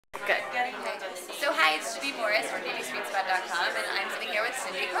is Jeannine Morris from beautysweetspot.com, and I'm sitting here with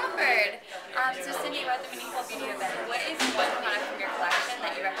Cindy Crawford. So Cindy, about the Meaningful Beauty event, what is one product from your collection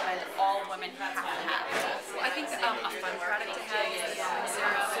that you recommend all women have to have? Well, I think a fun product to have is the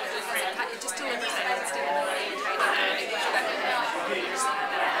serum. It just delivers that instant ability.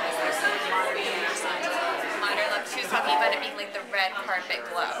 Modern look. She was talking about it being like the red carpet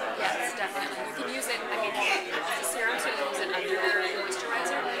glow. Yes, definitely. You can use it, I mean, it's a serum, so you use it under your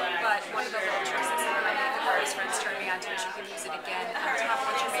moisturizer, but one of the little tricks that some of my makeup artist friends turned me on to is you can use it again on top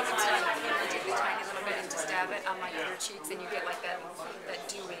once your makeup's done. You take a tiny little bit and just dab it on like your cheeks, and you get like that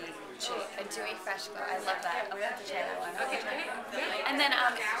dewy cheek. A dewy fresh glow. I love that. I'll have to try that one. Okay, great. And then,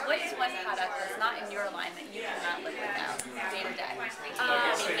 what is one product that's not in your line that you cannot live without day to day?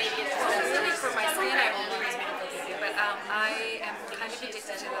 Maybe it's really for my skin, I only use Meaningful Beauty, but I am kind of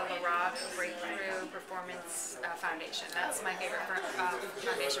addicted to the Rock Breakthrough Performance Foundation. That's my favorite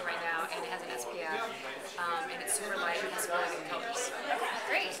foundation right now, and it has an SPF, and it's super light and has really good colors.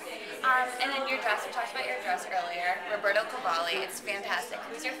 Great. And then your dress, we talked about your dress earlier, Roberto Cavalli. It's fantastic.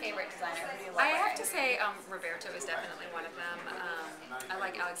 Who's your favorite designer? Who do you love I have wearing? to say Roberto is definitely one of them. I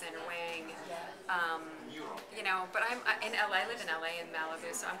like Alexander Wang. You know, but I'm in LA, I live in LA in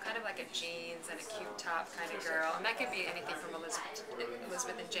Malibu, so I'm kind of like a jeans and a cute top kind of girl. And that can be anything from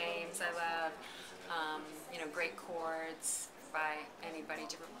Elizabeth and James, I love. You know, great cords by anybody,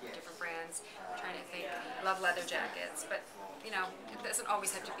 different brands. I'm trying to think. I love leather jackets, but you know, it doesn't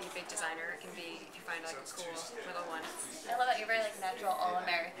always have to be a big designer. It can be, if you find like a cool little one. I love that you're very like natural,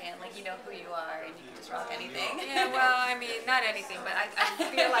 all-American. Like you know who you are, and you can just rock anything. Yeah, well, I mean, not anything, but I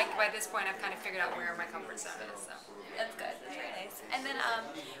feel like by this point I've kind of figured out where my comfort zone is. So. That's good. That's very nice. And then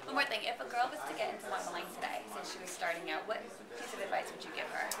one more thing. If a girl was to get into modeling today, since she was starting out, what piece of advice would you give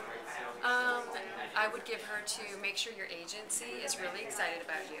her? I would give her to make sure your agency is really excited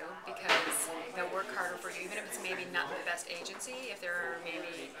about you, because they'll work harder for you, even if it's maybe not the best agency, if they're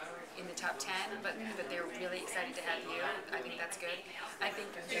maybe in the top 10, but they're really excited to have you. I think that's good. I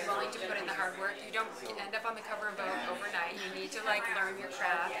think be willing to put in the hard work. You don't end up on the cover of Vogue overnight. You need to like learn your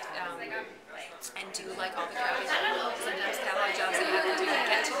craft and do like all the craft. Sometimes catalog jobs that you have to do to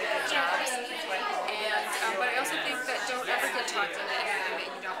get to the good jobs. And but I also think that don't ever get talked into anything that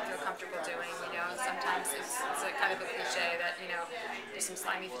you don't feel comfortable doing. You know, sometimes it's a kind of a cliche that, you know, there's some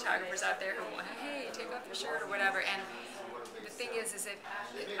slimy photographers out there who want, hey, take off your shirt or whatever. And the thing is if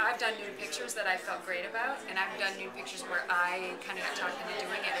I've done nude pictures that I felt great about, and I've done nude pictures where I kind of got talked into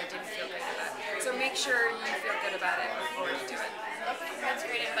doing it and I didn't feel great about it. So make sure you feel good about it before you do it. Okay, that's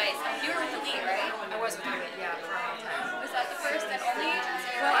great advice. You were with the lead, right? I was with Elite, yeah, for a long time. Was that the first and only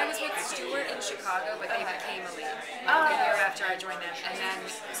agency? Well, I was with Stewart in Chicago, but they became Elite a year after I joined them. And then,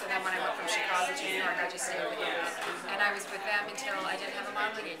 so then when I went from Chicago to New York, I just stayed with Elite. And I was with them until I didn't have a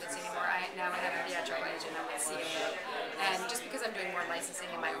modeling agency anymore. Now I have a theatrical agent. I'm with CAA. And just because I'm doing more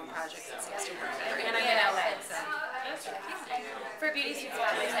licensing in my own projects, it seems to work better. And I'm in LA, so. For Beauty Suits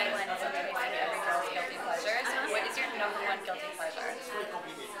Spot, the tagline is embracing every girl's guilty pleasures. What is your #1 guilty pleasure?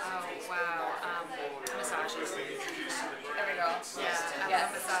 Oh, wow. Massages. Every girl. Yeah, I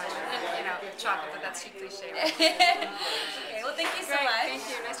love massages. And, you know, chocolate, but that's too cliche. Okay, well, thank you so much. Thank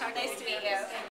you. Nice talking to you. Nice to meet you.